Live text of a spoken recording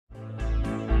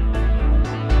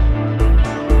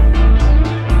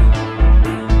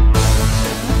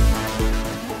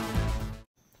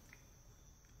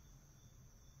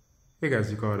Hey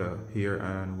guys, Ricardo here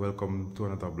and welcome to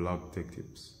another blog tech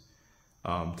tips.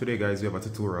 Today guys, we have a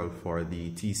tutorial for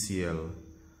the TCL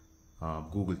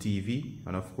Google TV,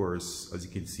 and of course as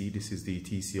you can see this is the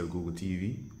TCL Google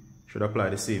TV. Should apply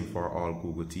the same for all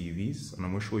Google TVs, and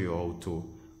I'm going to show you how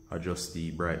to adjust the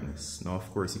brightness. Now of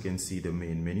course you can see the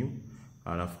main menu,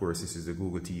 and of course this is the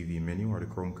Google TV menu or the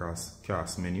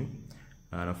Chromecast menu,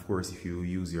 and of course if you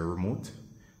use your remote,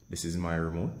 this is my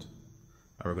remote.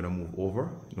 And we're going to move over.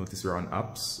 Notice we're on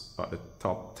apps at the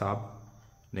top tab.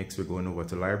 Next we're going over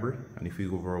to library, and if we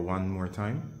go over one more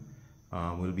time,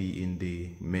 we'll be in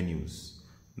the menus.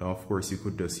 Now of course you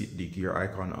could just hit the gear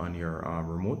icon on your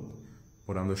remote,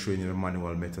 but I'm just showing you the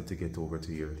manual method to get over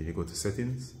to here. Then you go to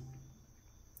settings.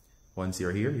 Once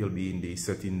you're here, you'll be in the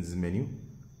settings menu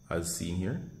as seen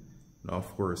here. Now of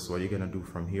course what you're going to do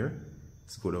from here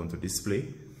is go down to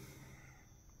display.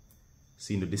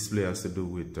 Seeing the display has to do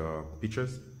with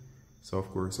pictures. So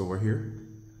of course over here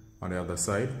on the other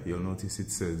side you'll notice it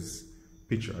says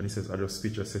picture, and it says adjust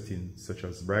picture settings such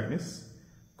as brightness,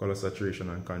 color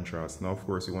saturation and contrast. Now of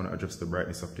course you want to adjust the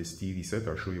brightness of this TV set.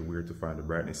 I'll show you where to find the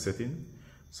brightness setting.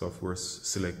 So of course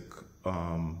select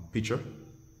picture,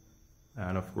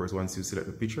 and of course once you select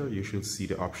the picture you should see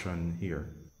the option here.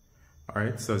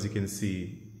 Alright, so as you can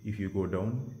see, if you go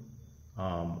down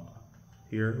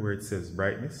here where it says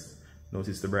brightness,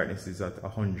 notice the brightness is at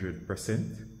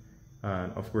 100%,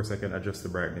 and of course I can adjust the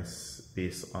brightness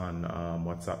based on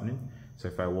what's happening. So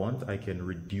if I want, I can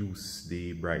reduce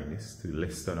the brightness to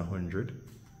less than 100.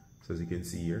 So as you can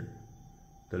see here,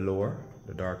 the lower,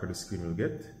 the darker the screen will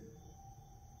get,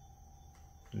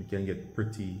 and it can get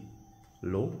pretty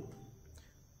low,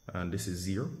 and this is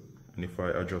 0. And if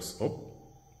I adjust up,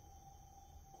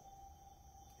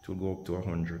 it will go up to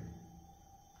 100.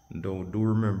 Though do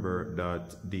remember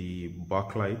that the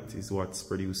backlight is what's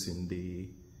producing the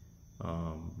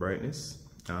brightness,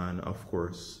 and of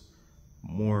course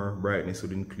more brightness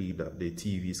would include that the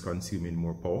TV is consuming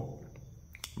more power,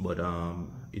 but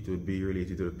it would be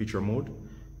related to the picture mode.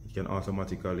 It can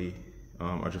automatically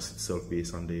adjust itself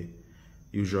based on the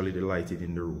usually the lighting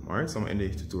in the room. Alright, so I'm going to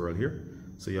end the tutorial here.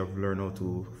 So you have learned how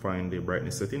to find the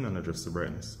brightness setting and adjust the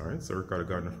brightness. Alright, so Ricardo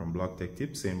Gardner from Blog Tech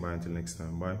Tips saying bye until next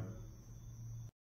time. Bye.